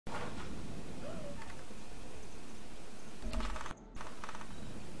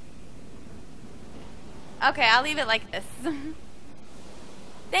Okay, I'll leave it like this.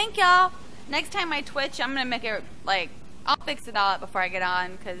 Thank y'all. Next time I Twitch, I'm gonna make it like, I'll fix it all up before I get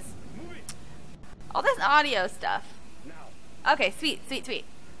on, because all this audio stuff. Okay, sweet, sweet, sweet.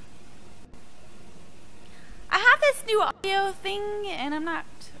 I have this new audio thing, and I'm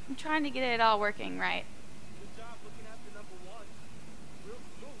trying to get it all working right. Good job looking after number one. Real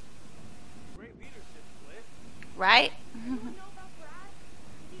smooth. Great leadership, Split. Right? Anyone know about Brad?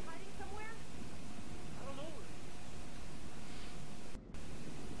 Is he hiding somewhere? I don't know.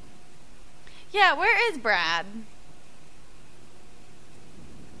 Yeah, where is Brad?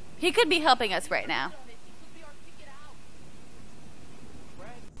 He could be helping us right now. He could be our ticket out.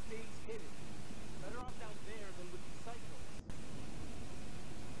 Brad stays hidden. Better off down there than with the cycles.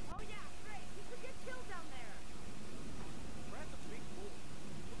 Oh yeah, great. He could get killed down there. Brad's a big bull.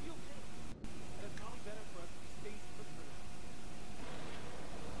 He'll be okay. And it's probably better for us if he stays put for now.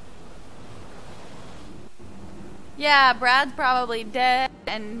 Yeah, Brad's probably dead,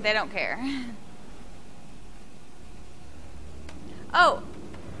 and they don't care. Oh!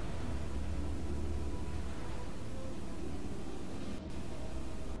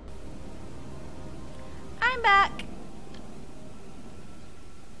 I'm back!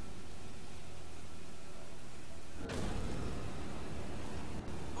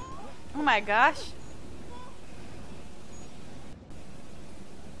 Oh my gosh.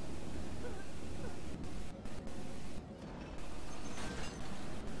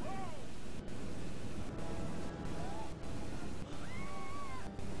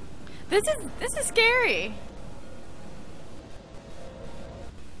 This is scary.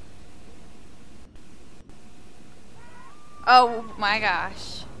 Oh my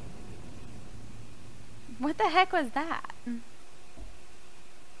gosh. What the heck was that? Everyone's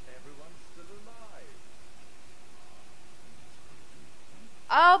still alive.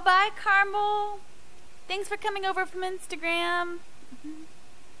 Oh, bye, Carmel. Thanks for coming over from Instagram.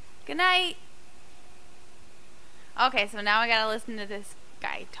 Good night. Okay, so now I gotta listen to this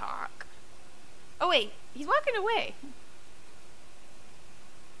guy talk. Oh wait, he's walking away.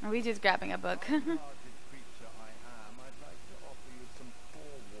 Or are we just grabbing a book?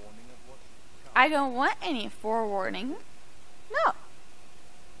 I don't want any forewarning. No.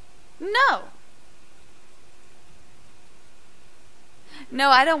 No. No,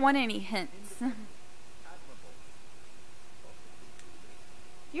 I don't want any hints.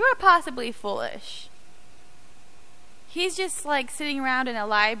 You are possibly foolish. He's just like sitting around in a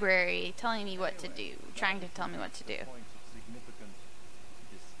library telling me what to do, trying to tell me what to do.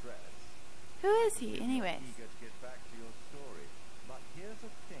 Who is he, anyways?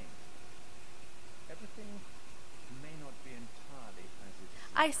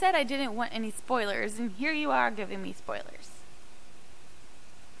 I said I didn't want any spoilers, and here you are giving me spoilers.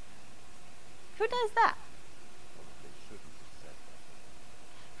 Who does that?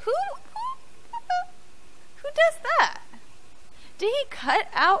 Who does that? Did he cut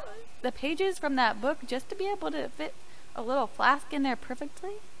out the pages from that book just to be able to fit a little flask in there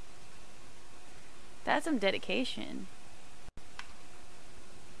perfectly? That's some dedication.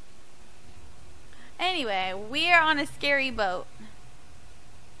 Anyway, we are on a scary boat.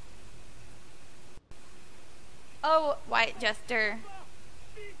 Oh, White Jester.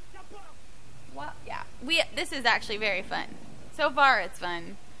 Well, yeah. This is actually very fun. So far, it's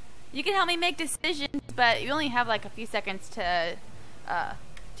fun. You can help me make decisions, but you only have like a few seconds to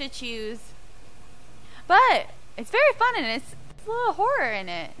choose. But it's very fun, and it's a little horror in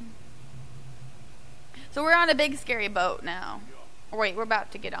it. So we're on a big scary boat now. Or wait, we're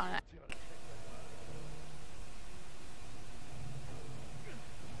about to get on it.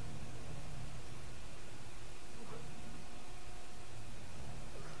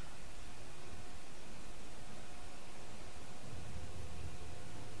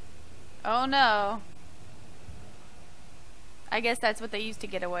 Oh no. I guess that's what they used to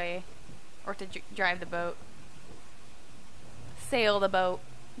get away. Or to drive the boat. Sail the boat.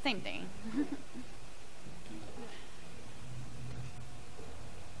 Same thing.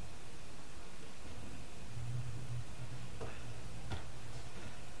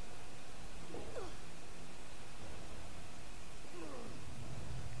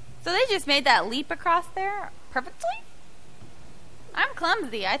 So they just made that leap across there perfectly? I'm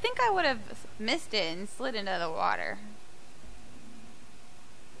clumsy. I think I would have missed it and slid into the water.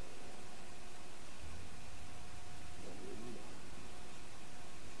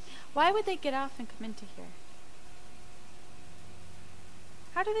 Why would they get off and come into here?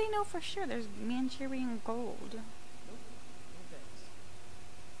 How do they know for sure there's Manchurian gold?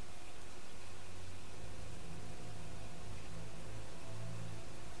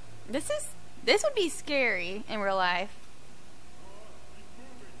 This would be scary in real life.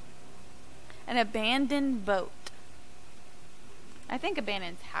 An abandoned boat. I think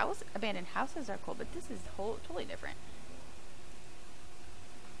abandoned houses are cool, but this is totally different.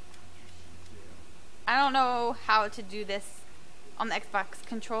 I don't know how to do this on the Xbox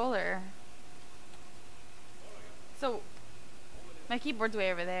controller. So, my keyboard's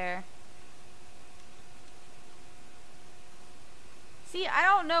way over there. See, I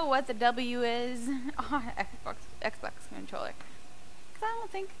don't know what the W is on Xbox controller. Because I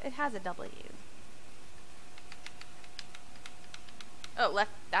don't think it has a W. Oh,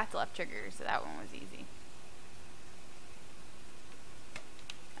 left. That's left trigger, so that one was easy.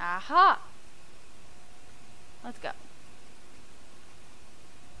 Aha! Let's go.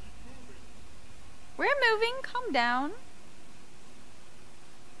 We're moving. Calm down.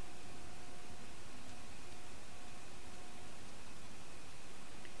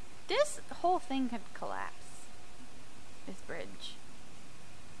 This whole thing could collapse. This bridge.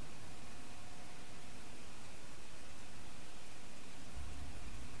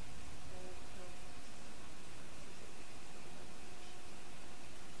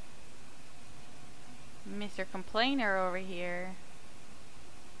 Mr. Complainer over here.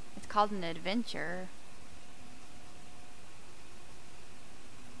 It's called an adventure.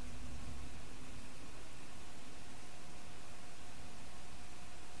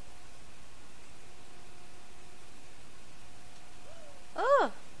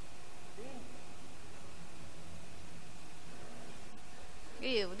 Oh!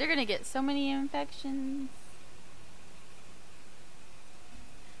 Ew, they're gonna get so many infections.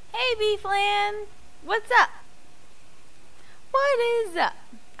 Hey, Beefland! What's up? What is up?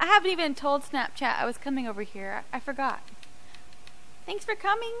 I haven't even told Snapchat I was coming over here. I forgot. Thanks for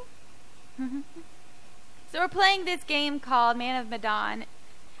coming. So we're playing this game called Man of Medan.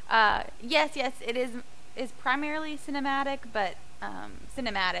 Yes, it is primarily cinematic, but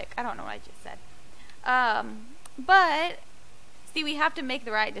cinematic. I don't know what I just said. But see, we have to make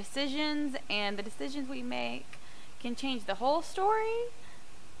the right decisions, and the decisions we make can change the whole story.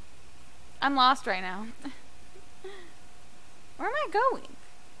 I'm lost right now. Where am I going?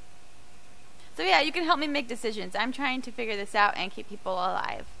 So yeah, you can help me make decisions. I'm trying to figure this out and keep people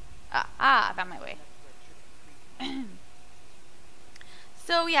alive. I found my way.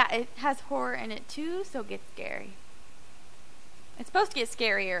 So yeah, it has horror in it too, so it gets scary. It's supposed to get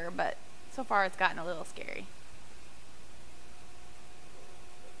scarier, but so far it's gotten a little scary.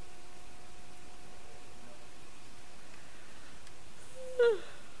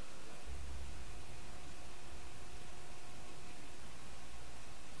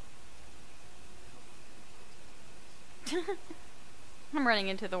 I'm running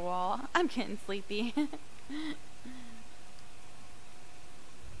into the wall. I'm getting sleepy.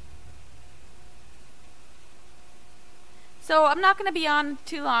 So I'm not going to be on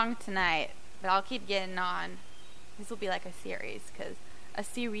too long tonight, but I'll keep getting on. This will be like a series, because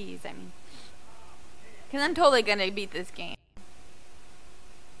I'm totally going to beat this game.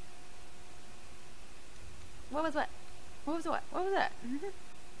 What was what? What was what? What was that?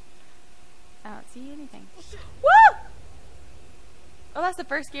 I don't see anything. Woo! Oh, that's the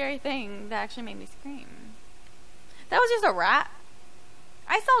first scary thing that actually made me scream. That was just a rat.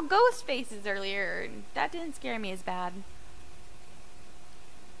 I saw ghost faces earlier, and that didn't scare me as bad.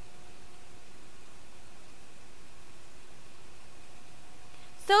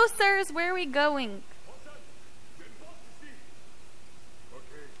 So, sirs, where are we going?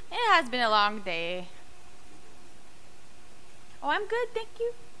 It has been a long day. Oh, I'm good, thank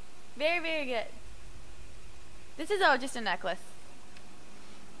you. Very, very good. This is just a necklace.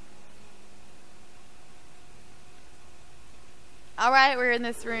 Alright, we're in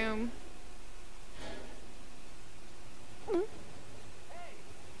this room. Hey, it's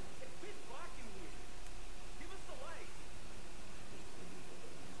pitch black in here. Give us the light.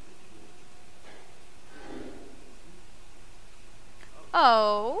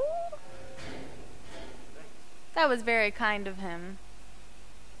 Oh. That was very kind of him.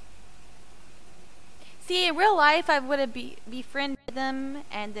 See, in real life, I would have befriended them,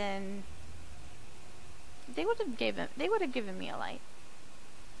 and then they would have given me a light.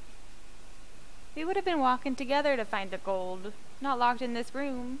 We would have been walking together to find the gold, not locked in this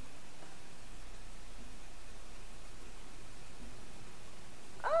room.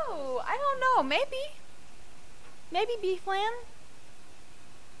 Oh, I don't know. Maybe Beefland.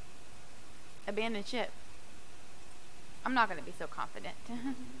 Abandoned ship. I'm not gonna be so confident.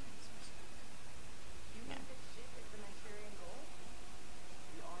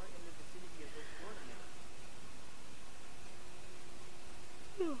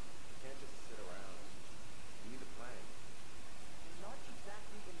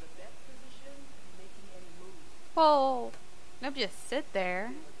 just sit there.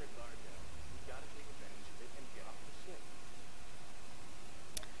 Let their guard down. We gotta take advantage of it and get off the ship.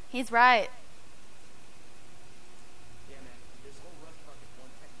 He's right. Yeah, man. This whole rust bucket one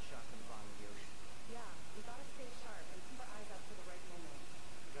heck of shot from the bottom of the ocean. Yeah, we gotta stay sharp and keep our eyes out for the right moment.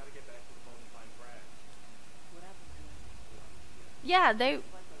 We gotta get back to the boat and find Brad. What happened to him? Yeah,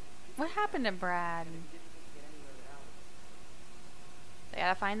 what happened to Brad? Didn't think to get anywhere without him. They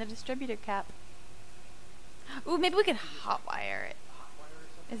gotta find the distributor cap. Ooh, maybe we could hotwire it. Hot wire or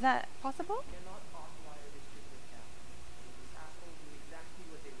something? Is that possible? Cannot hotwire distributor cap. These assholes knew exactly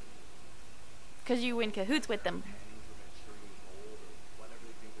what they were doing. Because you in cahoots with them. Pennies or Manchurian gold or whatever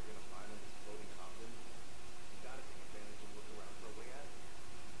they think they're gonna find on this floating coffin. We gotta take advantage and look around for a way out of here.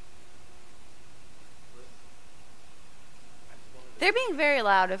 Listen, I just wanted to They're being very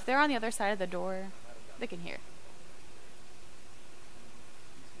loud. If they're on the other side of the door, they can hear.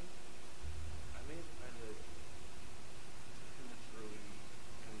 I may have kind of prematurely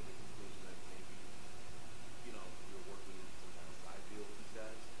come to the conclusion that maybe, you know, we were working some kind of side deal with these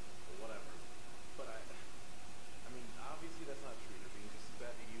guys, or whatever. But I mean, obviously that's not true. They're being just as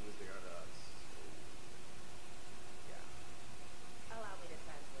bad to you as they are to us. So, yeah. Allow me to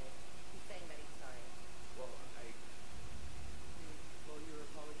translate. He's saying that he's sorry. Well, well, your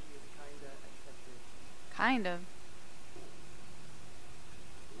apology is kinda accepted. Kind of.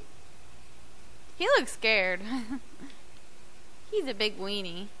 He looks scared. He's a big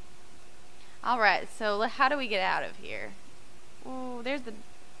weenie. Alright, so how do we get out of here? Oh, there's the...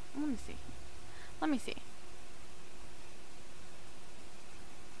 Let me see. Let me see.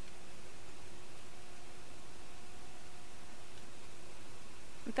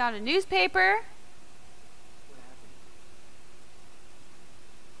 We found a newspaper. What happened?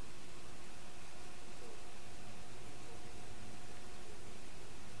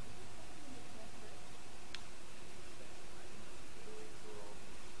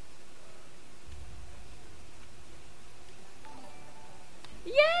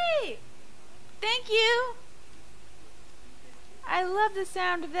 Yay! Thank you! I love the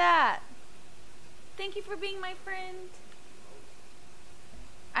sound of that. Thank you for being my friend.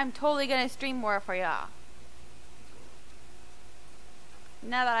 I'm totally gonna stream more for y'all.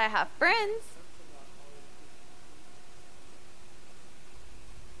 Now that I have friends.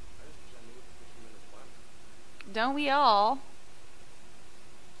 I just wish I knew what the fishermen had planned. Don't we all?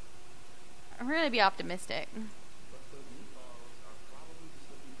 We're gonna be optimistic. But the meatballs are probably just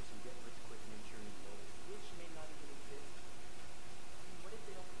looking for some get-rich-quick Manchurian gold, which may not even exist. I mean, what if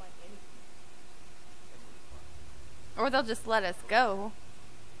they don't find anything? Then we're fucked. Or they'll just let us go.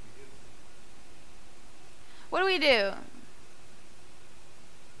 We do. What do we do?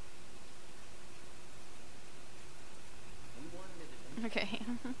 We wanted it, Okay.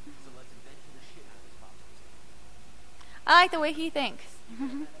 so let's adventure the shit out of this possible. I like the way he thinks. Sign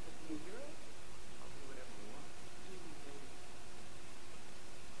up as a hero? I'll do whatever you want.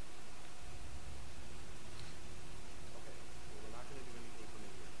 Okay, well, we're not gonna do anything from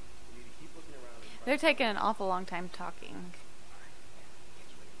in here. We need to keep looking around and try They're to taking an awful long time talking.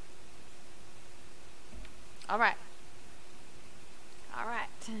 Alright. Alright.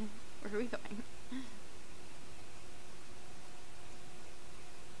 Where are we going?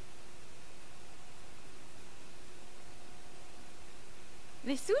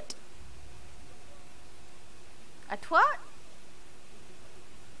 The suit? A twat?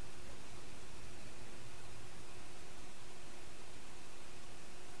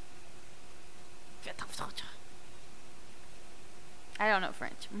 I don't know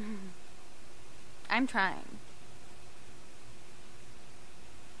French. I'm trying.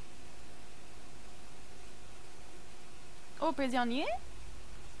 Oh, prisonnier?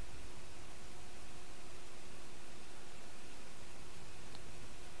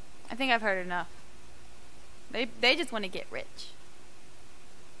 I think I've heard enough. They just want to get rich.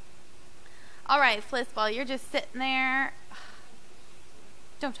 Alright, Fliss, while you're just sitting there...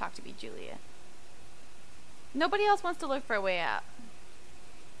 Don't talk to me, Julia. Nobody else wants to look for a way out.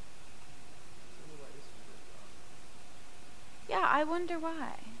 Yeah, I wonder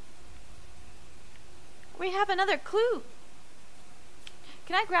why. We have another clue.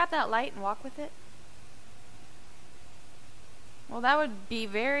 Can I grab that light and walk with it? Well, that would be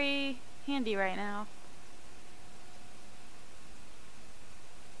very handy right now.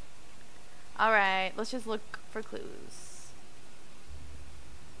 Alright, let's just look for clues.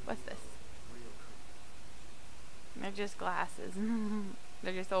 What's this? They're just glasses.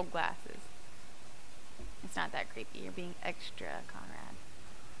 They're just old glasses. It's not that creepy. You're being extra, Conrad.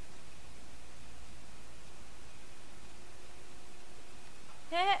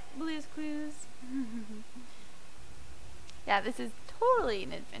 Hey, Blue's Clues. Yeah, this is totally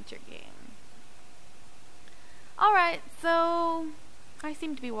an adventure game. Alright, so I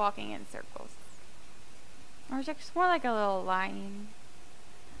seem to be walking in circles. Or is it just more like a little line?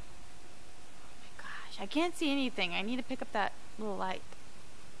 Oh my gosh, I can't see anything. I need to pick up that little light.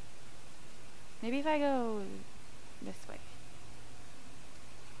 Maybe if I go this way.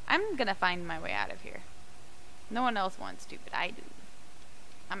 I'm gonna find my way out of here. No one else wants to, but I do.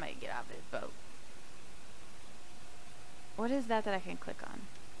 I'm gonna get out of this boat. What is that I can click on?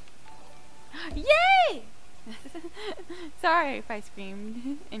 Yay! Sorry if I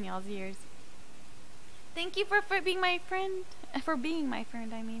screamed in y'all's ears. Thank you for being my friend. For being my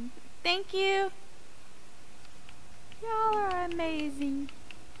friend, I mean. Thank you. Y'all are amazing.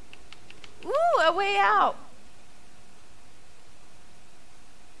 Ooh, a way out.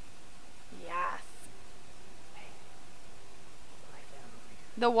 Yes.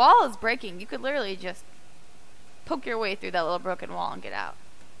 The wall is breaking. You could literally just poke your way through that little broken wall and get out.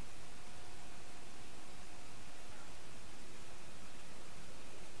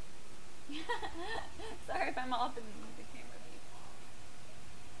 Sorry if I'm off in the camera.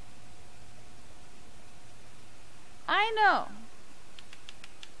 I know.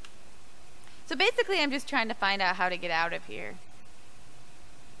 So basically I'm just trying to find out how to get out of here.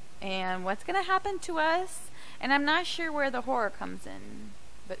 And what's going to happen to us. And I'm not sure where the horror comes in.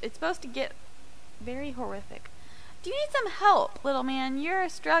 But it's supposed to get very horrific. Do you need some help, little man? You're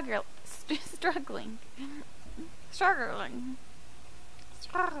struggling.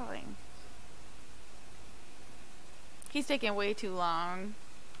 He's taking way too long.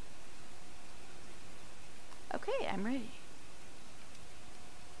 Okay, I'm ready.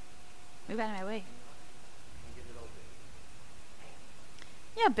 Move out of my way.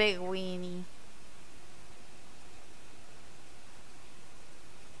 Yeah, big weenie.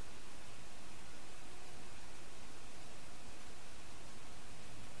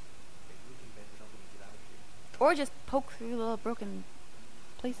 Or just poke through little broken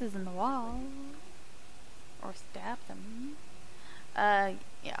places in the wall. Or stab them.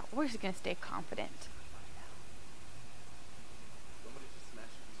 Yeah, we're just gonna stay confident. Somebody just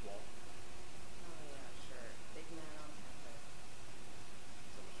smashed this wall. Oh yeah, sure. Big man on campus.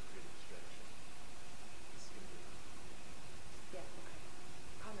 Someone should create a distraction. This is gonna be Yeah, okay.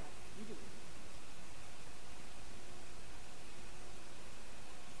 Conrad, you do it.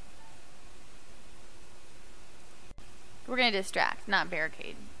 We're gonna distract, not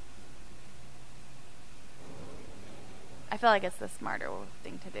barricade. I feel like it's the smarter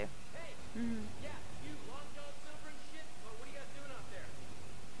thing to do. Hey! Yeah, you long john silver and shit? Well, what are you guys doing out there?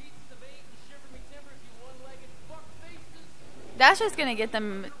 Pieces of 8 and shiver me timbers, you one-legged fuck faces! That's just gonna get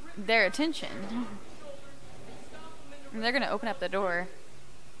them their attention. And they're gonna open up the door.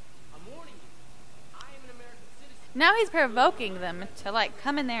 I'm warning you. I am an American citizen. Now he's provoking them to like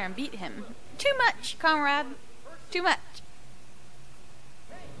come in there and beat him. Too much, comrade. Too much.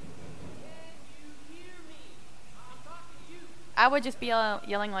 Hey! Can you hear me? I'm talking to you. I would just be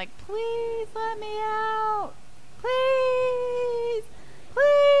yelling like, please let me out. Please.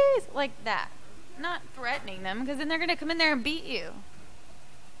 Please. Like that. Not threatening them, because then they're going to come in there and beat you.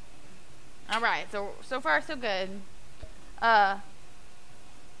 Alright, so far so good.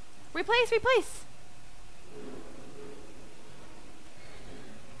 Replace.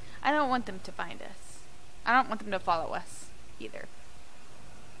 I don't want them to find us. I don't want them to follow us either.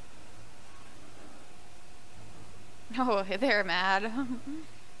 Oh, they're mad.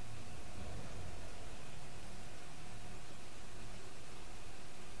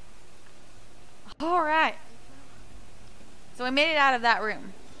 Alright. So we made it out of that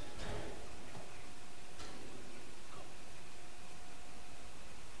room.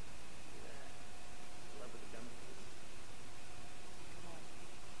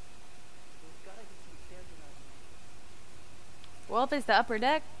 Well, if it's the upper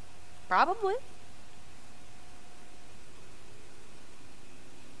deck, probably.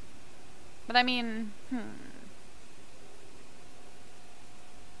 But I mean,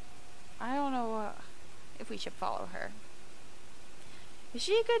 I don't know if we should follow her. Is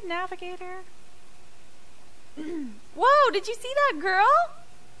she a good navigator? Whoa, did you see that girl?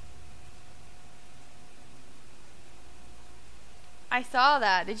 I saw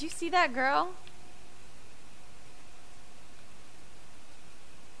that. Did you see that girl?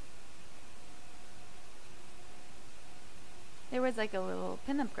 There was like a little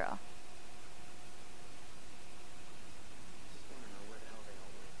pinup girl. Just wanna know where the hell they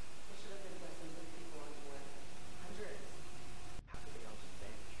all went. There should have been dozens of people on board. Hundreds. How could they all just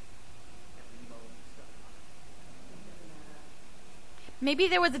vanish? Every moment stuff on it. Doesn't matter.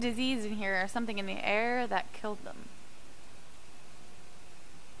 Maybe there was a disease in here or something in the air that killed them.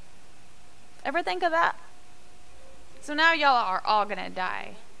 Ever think of that? So now y'all are all gonna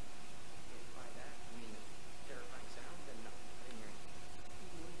die. By that, I mean terrifying sound? Then no, I didn't hear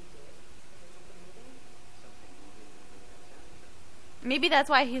something moving that sound. Maybe that's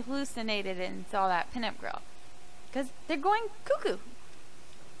why he hallucinated and saw that pinup girl. Because they're going cuckoo. This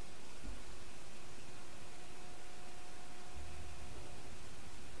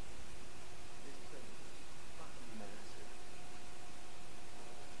place is fucking massive.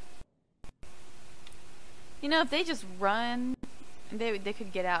 You know, if they just run, they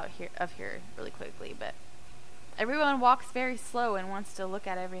could get out of here really quickly. But everyone walks very slow and wants to look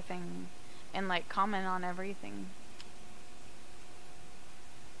at everything and like comment on everything.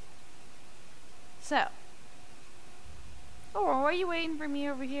 So, oh, were you waiting for me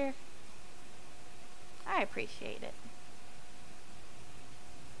over here? I appreciate it.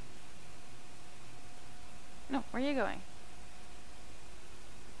 No, where are you going?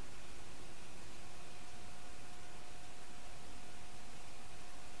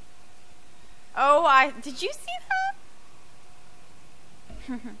 Oh, did you see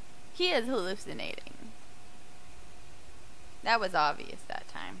that? He is hallucinating. That was obvious that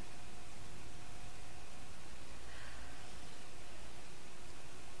time.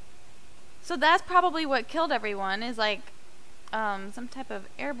 So that's probably what killed everyone, is like some type of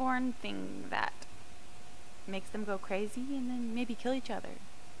airborne thing that makes them go crazy and then maybe kill each other.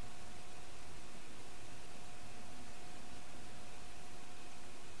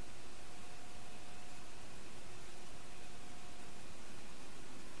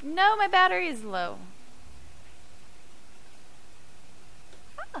 No, my battery is low.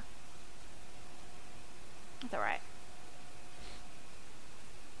 Ah. That's alright.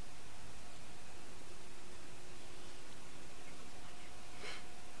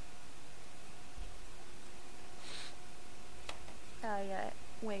 I got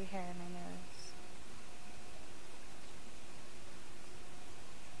wig hair in my nose.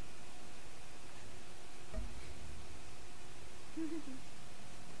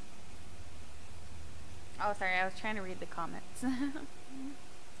 Oh, sorry, I was trying to read the comments.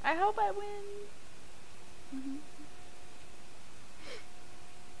 I hope I win.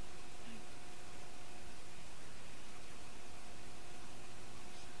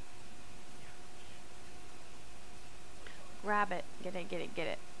 Grab it. Get it, get it, get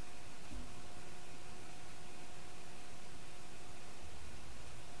it.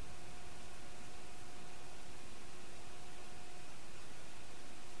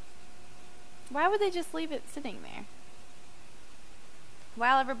 Why would they just leave it sitting there?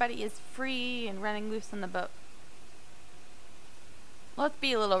 While everybody is free and running loose on the boat. Let's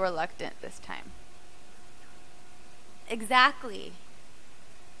be a little reluctant this time. Exactly.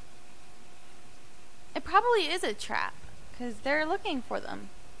 It probably is a trap, because they're looking for them.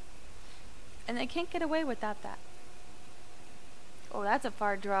 And they can't get away without that. Oh, that's a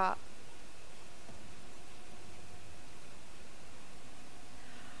far drop.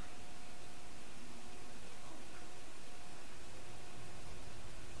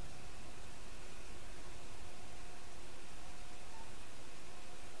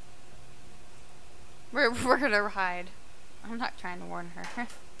 We're gonna hide. I'm not trying to warn her.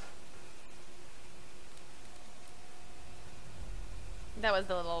 That was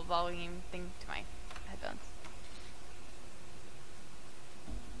the little volume thing to my headphones.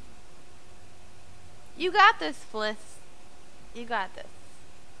 You got this, Fliss. You got this.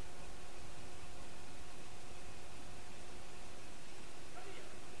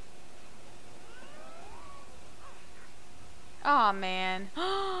 Aw, man.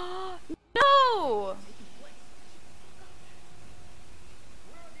 No!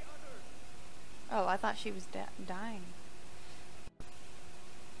 Oh, I thought she was dying.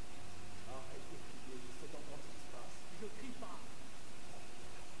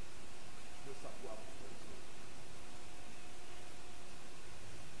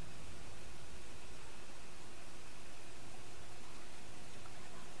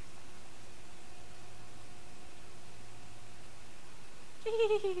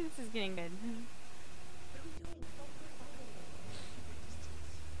 This is getting good.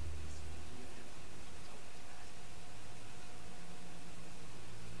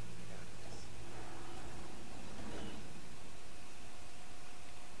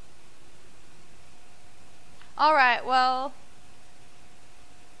 Alright, well,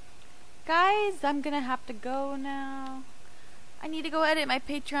 guys, I'm gonna have to go now. I need to go edit my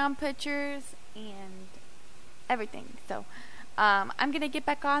Patreon pictures and everything. So, I'm gonna get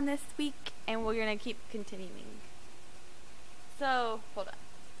back on this week and we're gonna keep continuing. So, hold on.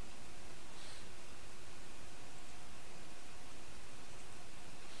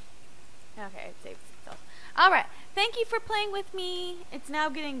 Okay, it saved itself. Alright, thank you for playing with me. It's now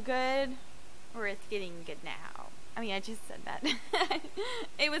getting good. Or it's getting good now. I mean, I just said that.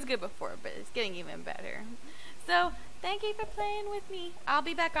 It was good before, but it's getting even better. So, thank you for playing with me. I'll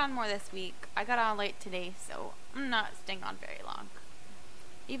be back on more this week. I got on late today, so I'm not staying on very long.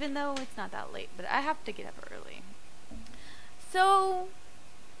 Even though it's not that late, but I have to get up early. So,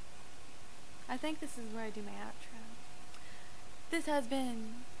 I think this is where I do my outro. This has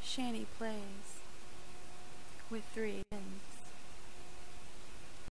been Shanny Plays with 3 Ends.